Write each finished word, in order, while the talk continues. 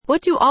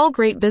What do all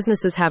great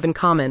businesses have in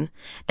common?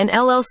 An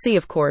LLC,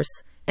 of course.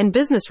 And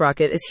Business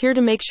Rocket is here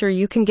to make sure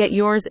you can get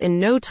yours in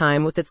no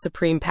time with its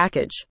Supreme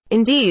package.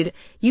 Indeed,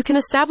 you can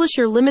establish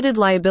your limited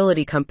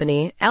liability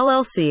company,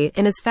 LLC,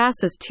 in as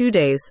fast as 2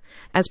 days.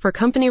 As per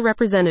company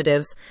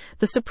representatives,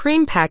 the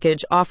Supreme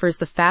package offers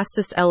the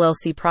fastest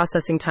LLC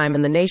processing time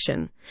in the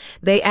nation.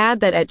 They add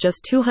that at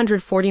just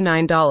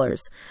 $249,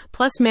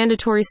 plus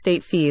mandatory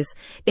state fees,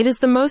 it is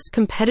the most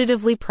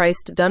competitively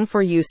priced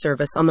done-for-you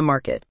service on the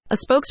market. A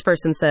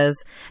spokesperson says,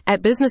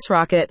 "At Business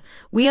Rocket,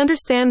 we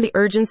understand the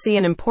urgency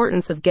and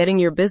importance of getting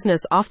your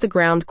business off the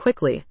ground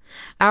quickly.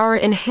 Our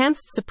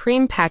enhanced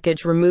Supreme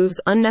package removes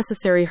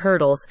unnecessary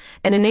hurdles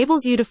and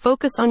enables you to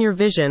focus on your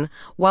vision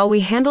while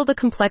we handle the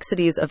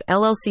complexities of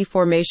LLC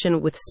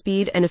formation with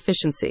speed and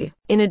efficiency."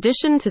 In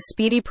addition to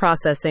speedy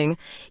processing,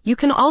 you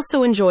can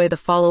also enjoy the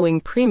following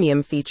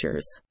premium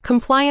features.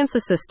 Compliance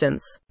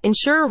assistance.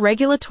 Ensure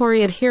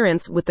regulatory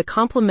adherence with the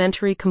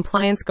complimentary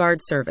Compliance Guard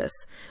service,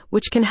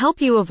 which can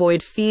help you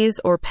avoid fees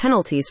or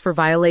penalties for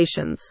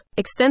violations.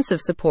 Extensive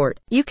support.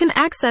 You can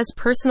access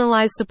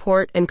personalized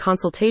support and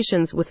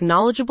consultations with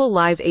knowledgeable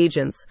live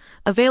agents,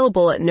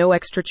 available at no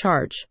extra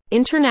charge.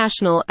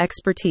 International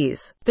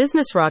expertise.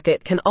 Business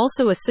Rocket can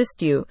also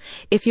assist you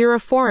if you're a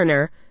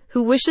foreigner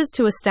who wishes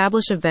to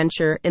establish a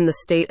venture in the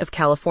state of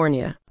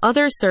California.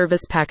 Other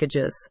service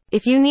packages.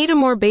 If you need a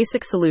more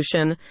basic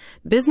solution,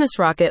 Business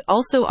Rocket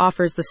also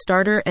offers the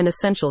Starter and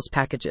Essentials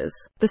packages.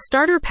 The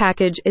Starter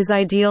package is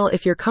ideal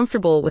if you're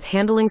comfortable with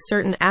handling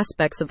certain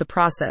aspects of the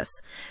process,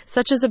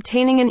 such as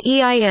obtaining an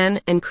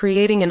EIN and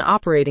creating an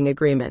operating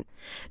agreement.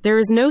 There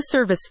is no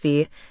service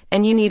fee,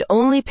 and you need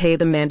only pay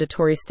the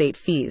mandatory state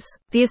fees.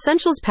 The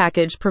Essentials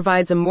package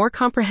provides a more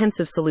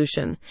comprehensive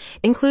solution,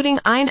 including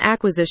EIN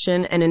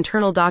acquisition and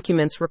internal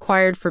documents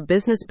required for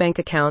business bank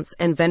accounts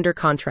and vendor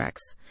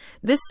contracts.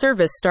 This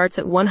service starts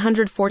at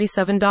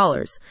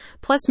 $147,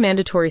 plus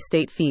mandatory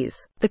state fees.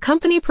 The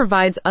company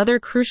provides other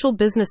crucial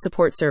business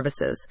support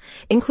services,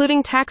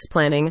 including tax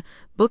planning,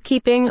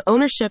 bookkeeping,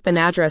 ownership and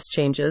address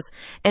changes,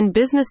 and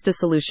business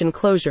dissolution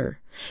closure.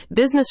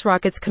 Business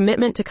Rocket's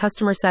commitment to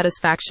customer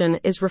satisfaction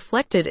is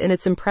reflected in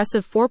its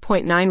impressive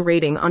 4.9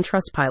 rating on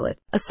Trustpilot.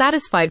 A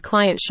satisfied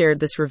client shared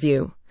this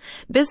review.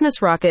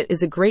 Business Rocket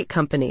is a great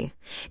company.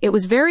 It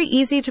was very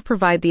easy to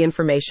provide the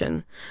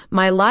information.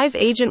 My live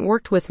agent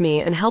worked with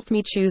me and helped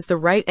me choose the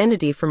right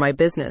entity for my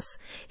business.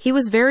 He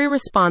was very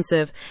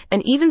responsive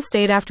and even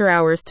stayed after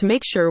hours to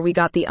make sure we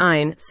got the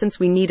EIN since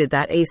we needed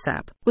that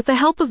ASAP. With the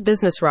help of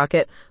Business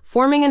Rocket,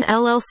 forming an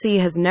LLC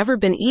has never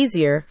been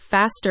easier,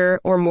 faster,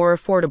 or more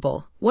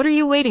affordable. What are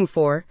you waiting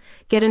for?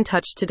 Get in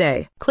touch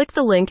today. Click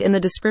the link in the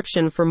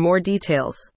description for more details.